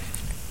that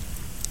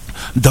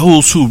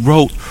those who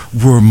wrote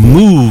were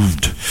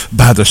moved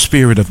by the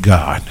Spirit of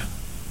God.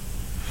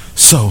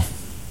 So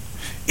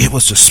it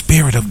was the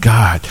Spirit of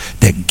God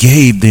that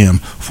gave them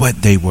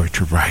what they were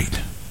to write.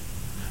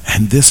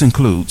 And this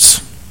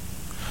includes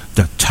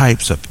the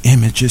types of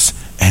images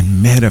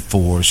and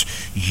metaphors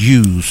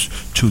used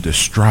to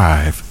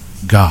describe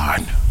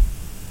God.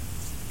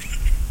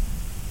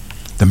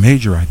 The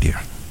major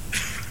idea,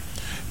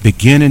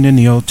 beginning in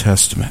the Old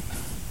Testament,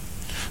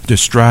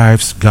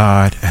 describes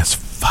God as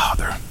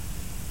Father.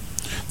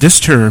 This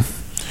term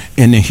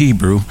in the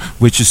Hebrew,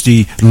 which is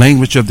the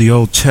language of the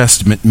Old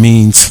Testament,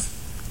 means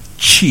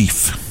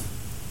chief,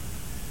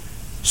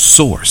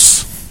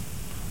 source,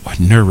 or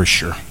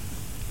nourisher.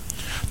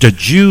 The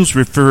Jews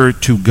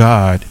referred to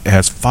God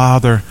as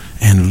Father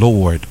and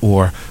Lord,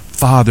 or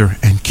Father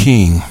and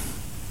King.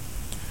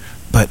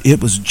 But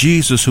it was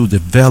Jesus who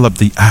developed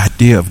the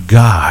idea of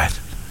God,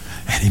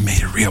 and he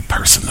made it real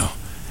personal,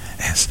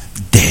 as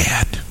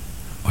Dad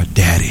or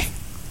Daddy.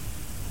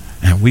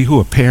 And we who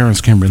are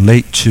parents can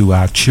relate to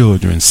our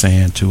children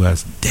saying to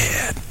us,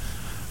 Dad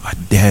or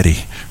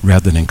Daddy,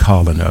 rather than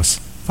calling us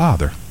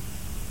Father,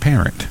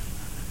 parent,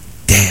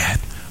 Dad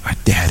or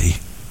Daddy.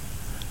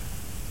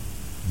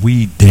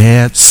 We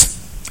dads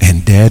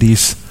and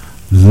daddies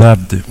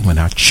loved it when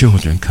our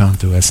children come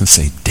to us and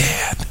say,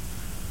 Dad,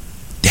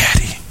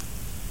 Daddy.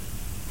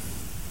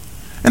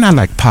 And I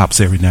like pops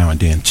every now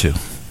and then too.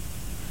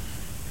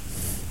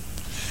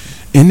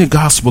 In the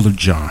Gospel of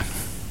John,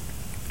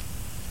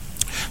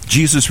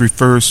 Jesus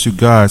refers to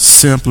God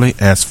simply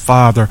as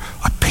Father,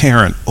 a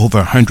parent, over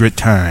 100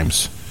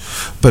 times.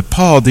 But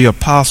Paul the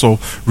apostle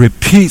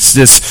repeats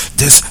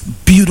this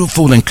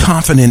beautiful and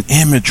confident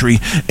imagery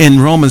in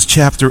Romans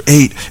chapter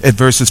 8 at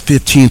verses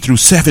 15 through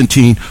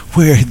 17,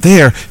 where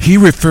there he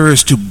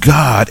refers to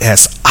God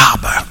as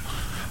Abba,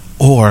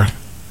 or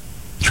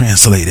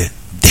translated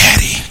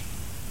Daddy.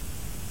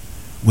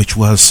 which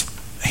was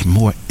a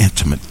more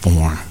intimate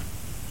form.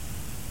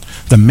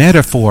 The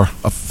metaphor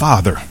of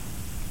father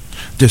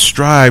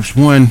describes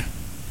one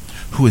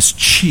who is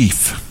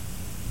chief.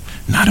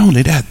 Not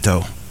only that,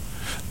 though,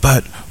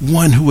 but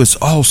one who is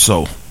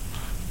also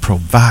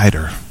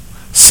provider,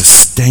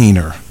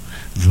 sustainer,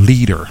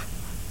 leader,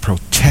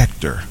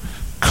 protector,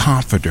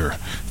 comforter,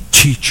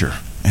 teacher,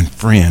 and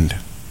friend.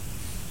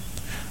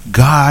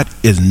 God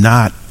is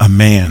not a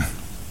man.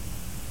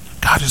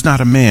 God is not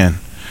a man,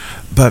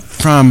 but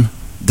from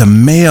the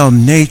male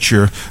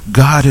nature,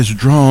 God has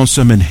drawn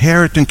some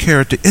inherent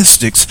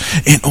characteristics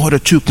in order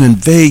to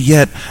convey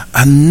yet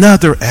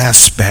another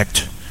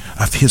aspect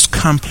of his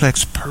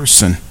complex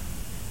person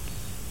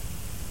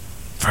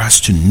for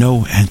us to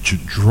know and to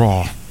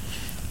draw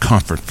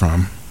comfort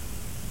from.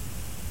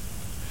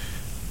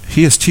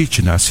 He is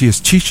teaching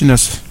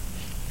us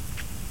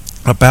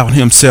about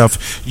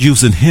himself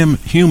using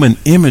human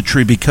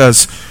imagery,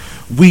 because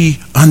we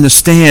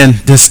understand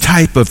this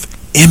type of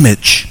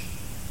image.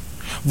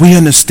 We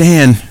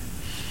understand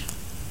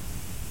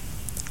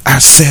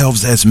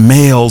ourselves as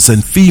males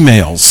and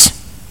females,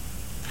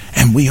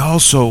 and we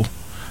also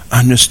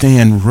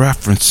understand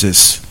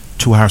references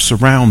to our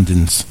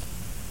surroundings.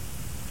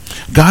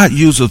 God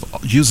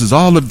uses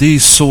all of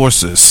these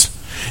sources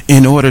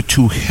in order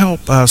to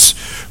help us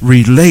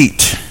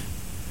relate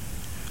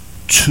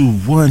to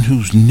one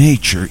whose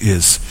nature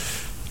is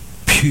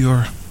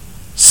pure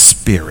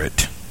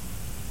spirit.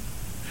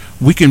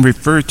 We can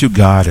refer to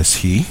God as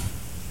he,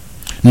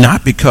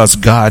 not because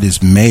God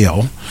is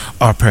male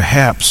or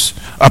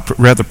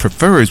rather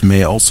prefers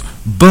males,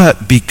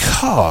 but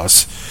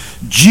because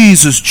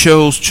Jesus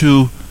chose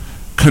to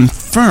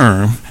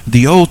confirm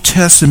the Old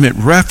Testament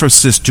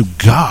references to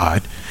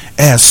God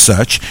as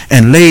such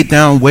and laid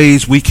down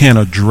ways we can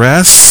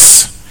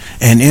address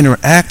and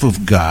interact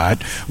with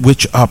God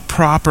which are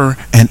proper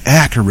and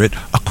accurate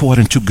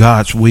according to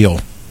God's will.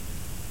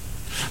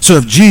 So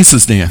if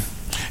Jesus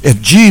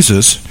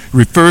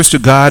refers to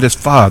God as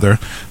Father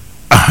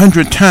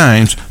 100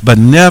 times but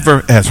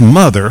never as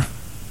Mother,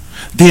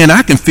 then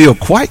I can feel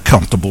quite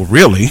comfortable,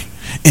 really,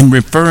 in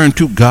referring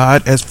to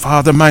God as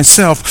Father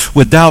myself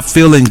without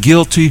feeling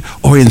guilty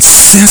or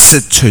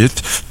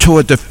insensitive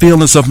toward the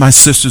feelings of my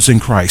sisters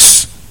in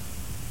Christ.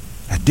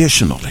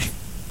 Additionally,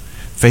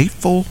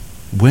 faithful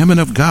women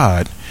of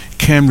God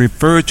can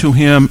refer to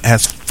him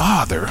as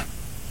Father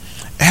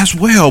as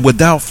well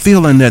without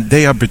feeling that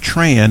they are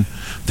betraying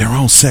their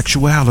own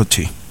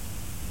sexuality.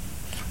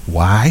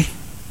 Why?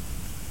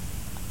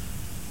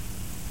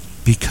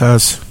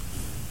 Because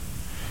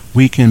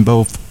we can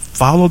both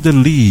follow the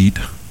lead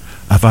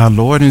of our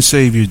Lord and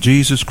Savior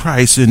Jesus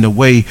Christ in the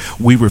way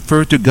we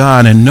refer to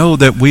God and know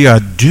that we are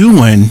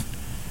doing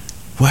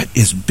what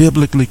is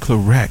biblically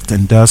correct,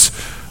 and thus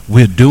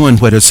we're doing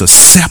what is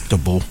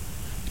acceptable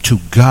to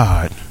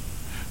God,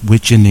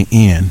 which in the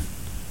end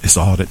is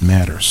all that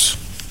matters.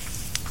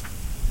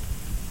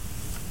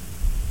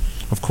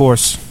 Of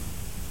course,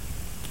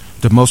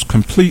 the most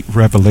complete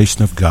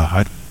revelation of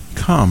God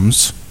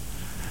comes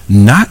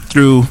not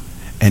through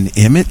an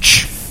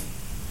image,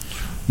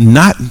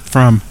 not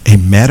from a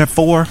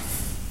metaphor,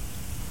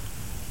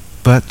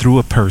 but through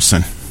a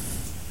person.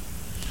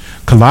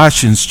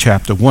 Colossians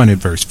chapter 1 and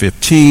verse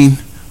 15,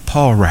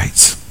 Paul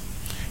writes,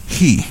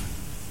 "He,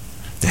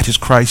 that is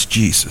Christ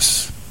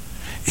Jesus,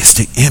 is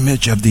the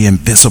image of the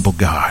invisible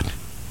God,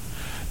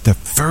 the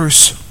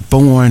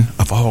firstborn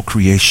of all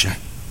creation."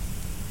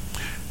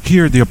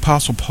 Here the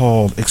Apostle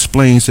Paul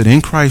explains that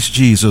in Christ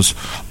Jesus,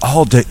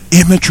 all the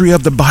imagery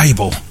of the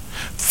Bible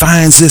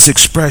finds this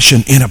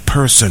expression in a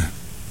person.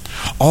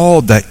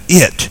 All the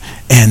it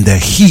and the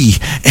he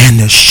and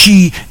the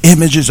she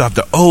images of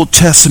the Old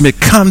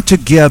Testament come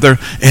together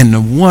in the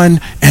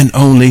one and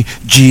only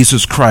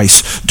Jesus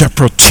Christ. The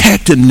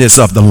protectiveness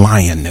of the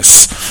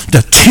lioness,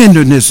 the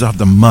tenderness of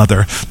the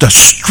mother, the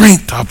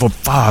strength of a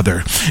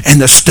father, and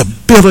the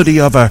stability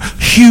of a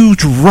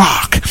huge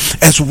rock,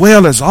 as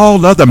well as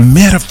all other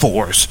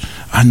metaphors,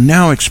 are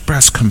now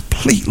expressed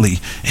completely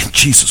in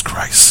Jesus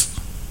Christ.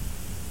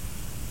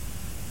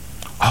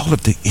 All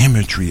of the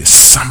imagery is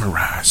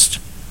summarized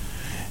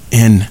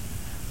in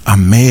a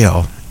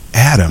male,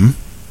 Adam,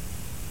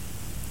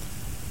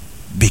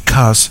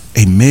 because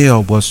a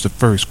male was the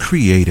first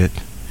created,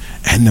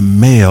 and the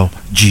male,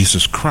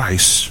 Jesus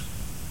Christ,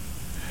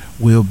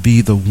 will be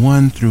the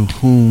one through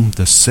whom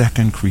the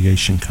second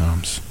creation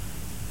comes.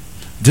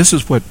 This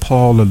is what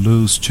Paul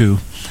alludes to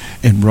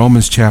in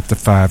Romans chapter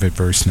 5 at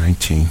verse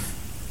 19.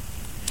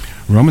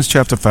 Romans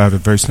chapter 5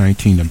 at verse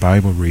 19, the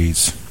Bible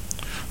reads,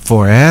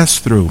 "For as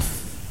through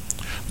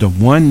the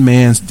one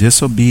man's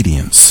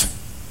disobedience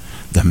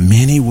the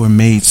many were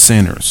made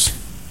sinners,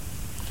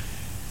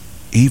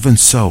 even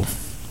so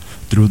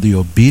through the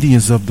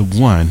obedience of the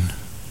one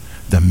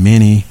the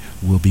many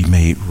will be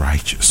made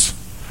righteous."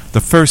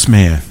 The first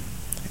man,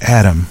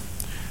 Adam,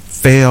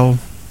 fell,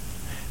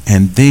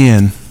 and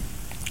then,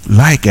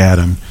 like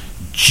Adam,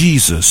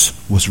 Jesus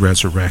was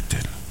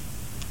resurrected.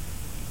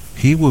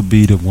 He will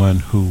be the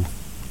one who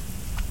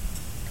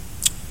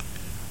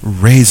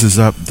raises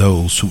up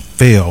those who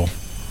fell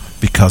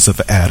because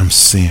of Adam's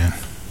sin.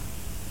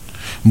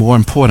 More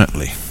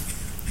importantly,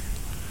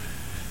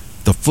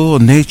 the full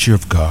nature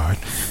of God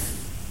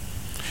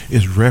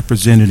is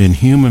represented in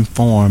human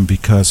form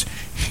because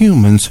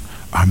humans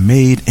are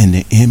made in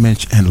the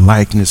image and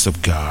likeness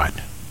of God.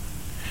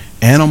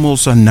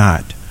 Animals are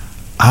not.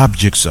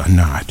 Objects are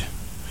not.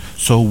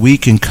 So we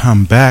can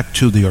come back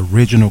to the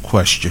original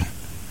question.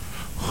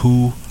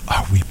 Who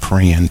are we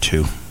praying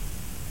to?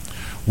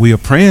 We are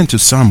praying to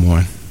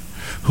someone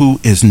who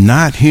is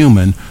not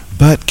human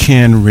but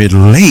can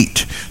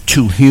relate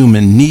to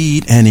human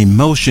need and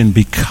emotion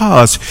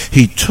because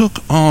he took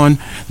on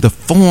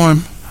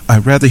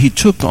he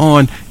took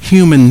on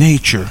human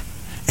nature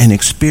and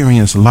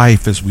experienced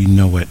life as we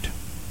know it.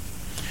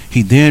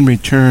 He then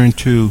returned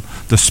to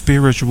the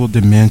spiritual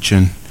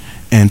dimension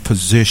and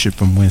position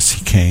from whence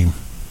he came.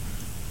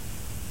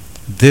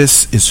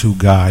 This is who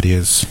God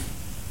is.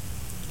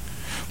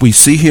 We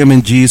see him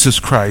in Jesus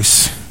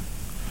Christ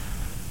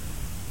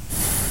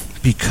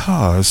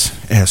because,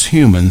 as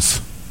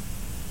humans,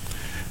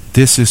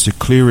 this is the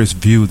clearest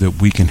view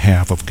that we can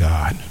have of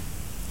God.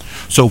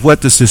 So what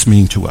does this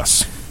mean to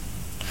us?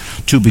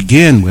 To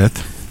begin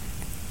with,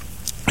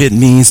 it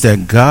means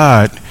that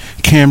God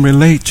can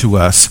relate to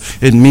us.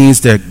 It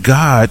means that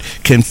God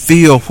can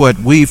feel what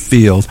we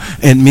feel.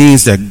 It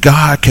means that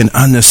God can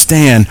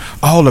understand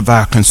all of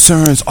our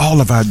concerns, all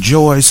of our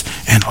joys,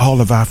 and all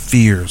of our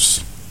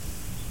fears.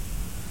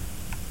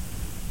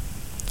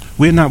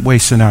 We're not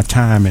wasting our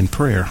time in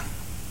prayer.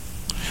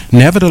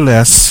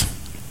 Nevertheless,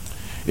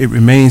 it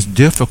remains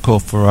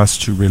difficult for us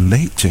to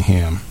relate to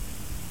him.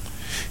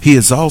 He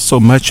is also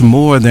much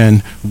more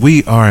than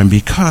we are, and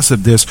because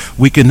of this,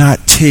 we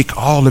cannot take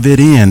all of it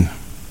in.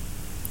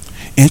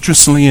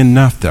 Interestingly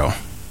enough, though,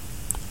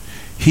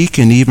 he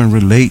can even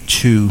relate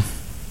to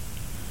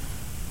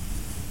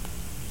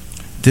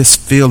this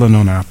feeling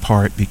on our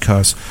part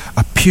because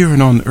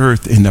appearing on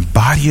earth in the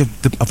body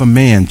of a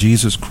man,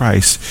 Jesus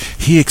Christ,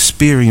 he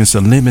experienced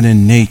a limited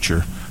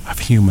nature of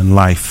human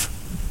life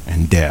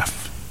and death.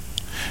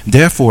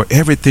 Therefore,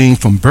 everything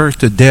from birth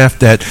to death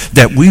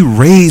that we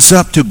raise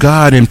up to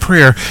God in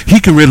prayer, he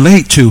can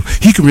relate to.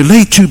 He can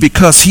relate to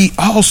because he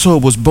also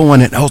was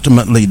born and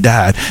ultimately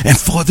died. And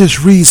for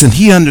this reason,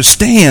 he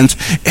understands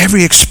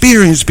every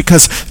experience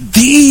because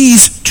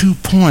these 2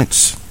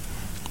 points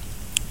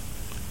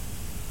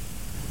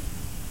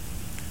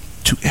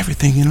to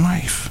everything in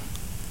life.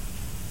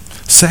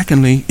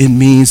 Secondly, it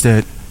means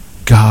that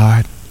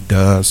God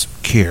does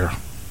care.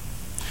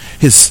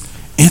 His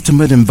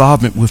intimate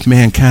involvement with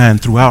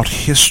mankind throughout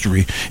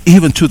history,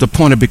 even to the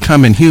point of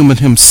becoming human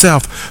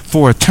himself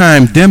for a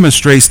time,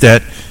 demonstrates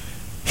that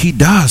he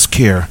does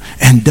care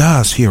and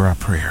does hear our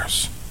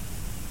prayers.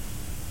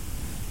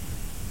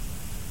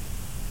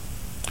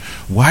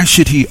 Why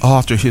should he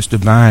alter his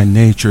divine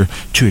nature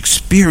to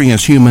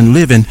experience human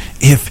living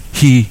if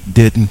he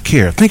didn't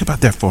care? Think about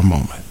that for a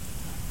moment.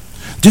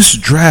 This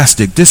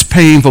drastic, this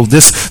painful,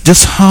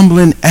 this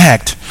humbling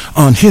act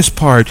on his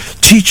part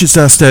teaches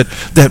us that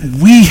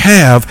we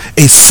have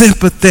a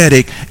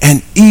sympathetic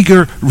and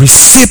eager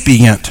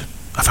recipient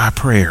of our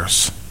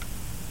prayers.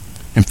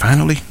 And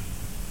finally,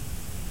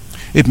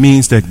 it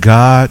means that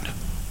God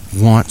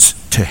wants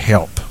to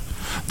help.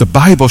 The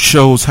Bible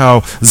shows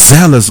how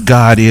zealous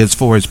God is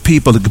for his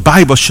people. The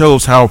Bible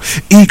shows how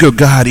eager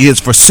God is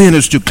for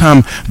sinners to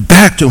come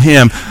back to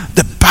him.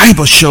 The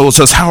Bible shows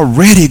us how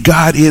ready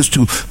God is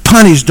to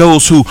punish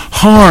those who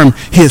harm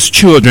his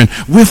children.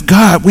 With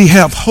God, we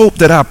have hope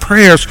that our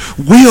prayers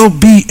will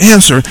be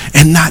answered,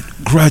 and not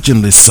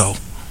grudgingly so.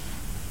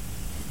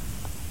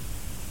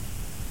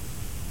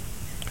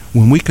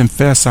 When we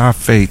confess our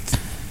faith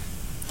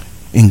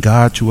in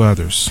God to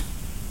others,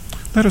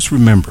 let us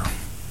remember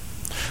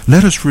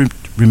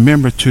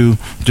to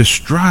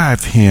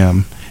describe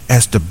him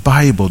as the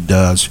Bible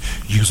does,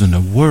 using the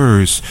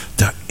words,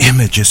 the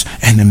images,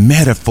 and the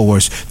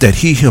metaphors that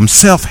he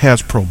himself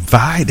has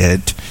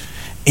provided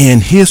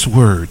in his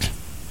word,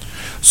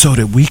 so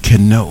that we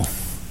can know,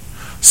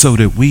 so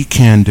that we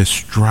can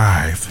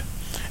describe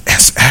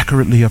as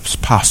accurately as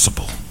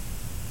possible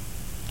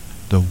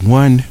the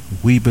one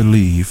we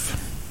believe,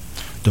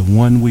 the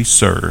one we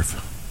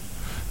serve,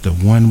 the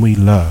one we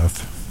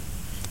love,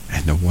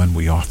 and the one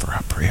we offer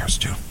our prayers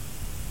to.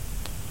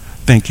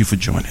 Thank you for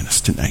joining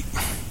us tonight.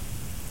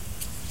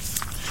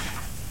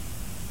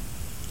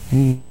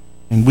 And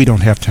we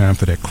don't have time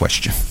for that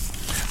question,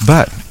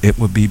 but it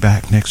will be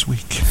back next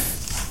week.